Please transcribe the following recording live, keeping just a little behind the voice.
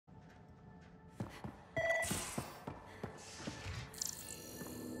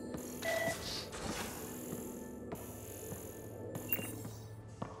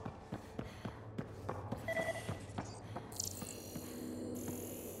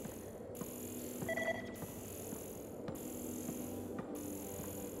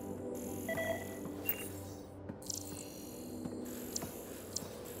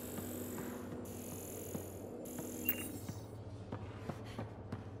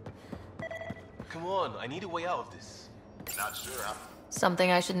Come on, I need a way out of this. Not sure. Something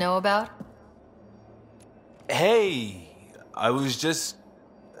I should know about? Hey, I was just...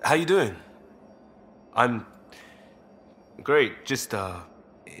 How you doing? I'm... Great, just,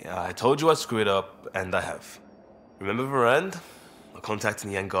 I told you I screwed up, and I have. Remember Varand? I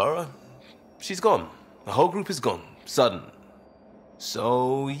contacted the Angara? She's gone. The whole group is gone. Sudden.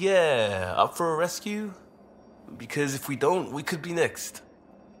 So, yeah, up for a rescue? Because if we don't, we could be next.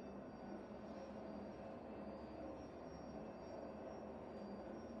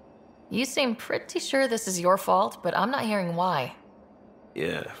 You seem pretty sure this is your fault, but I'm not hearing why.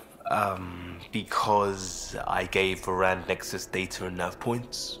 Yeah, because I gave Varand Nexus data and nav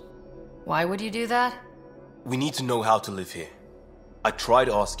points. Why would you do that? We need to know how to live here. I tried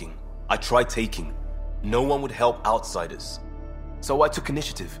asking. I tried taking. No one would help outsiders. So I took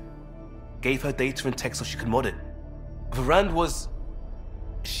initiative. Gave her data and tech so she could mod it. Varand was...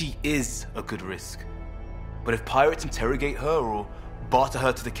 She is a good risk. But if pirates interrogate her or barter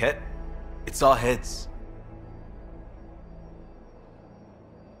her to the Ket, it's our heads.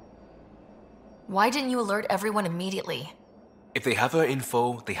 Why didn't you alert everyone immediately? If they have her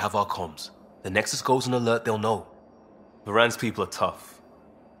info, they have our comms. The Nexus goes on alert, they'll know. Varand's people are tough.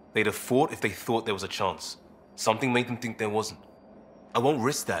 They'd have fought if they thought there was a chance. Something made them think there wasn't. I won't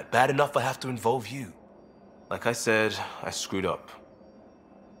risk that. Bad enough I have to involve you. Like I said, I screwed up.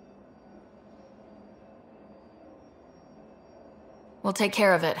 We'll take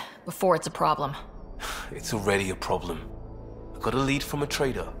care of it before it's a problem. It's already a problem. I got a lead from a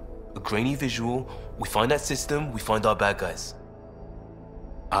trader. A grainy visual. We find that system, we find our bad guys.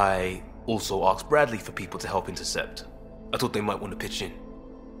 I also asked Bradley for people to help intercept. I thought they might want to pitch in.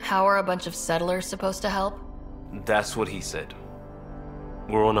 How are a bunch of settlers supposed to help? That's what he said.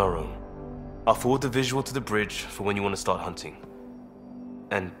 We're on our own. I'll forward the visual to the bridge for when you want to start hunting.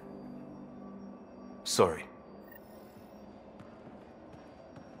 And... sorry.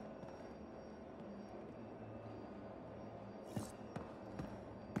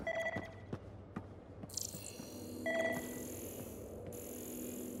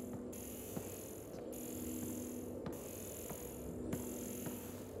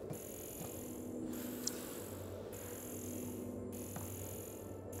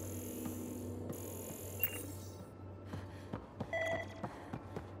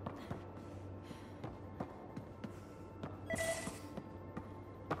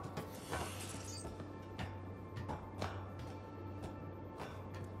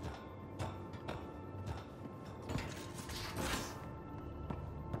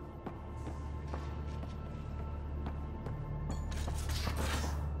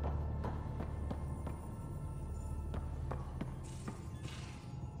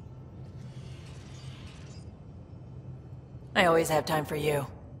 I always have time for you.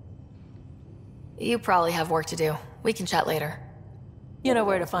 You probably have work to do. We can chat later. You know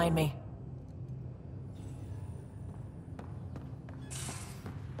where to find me.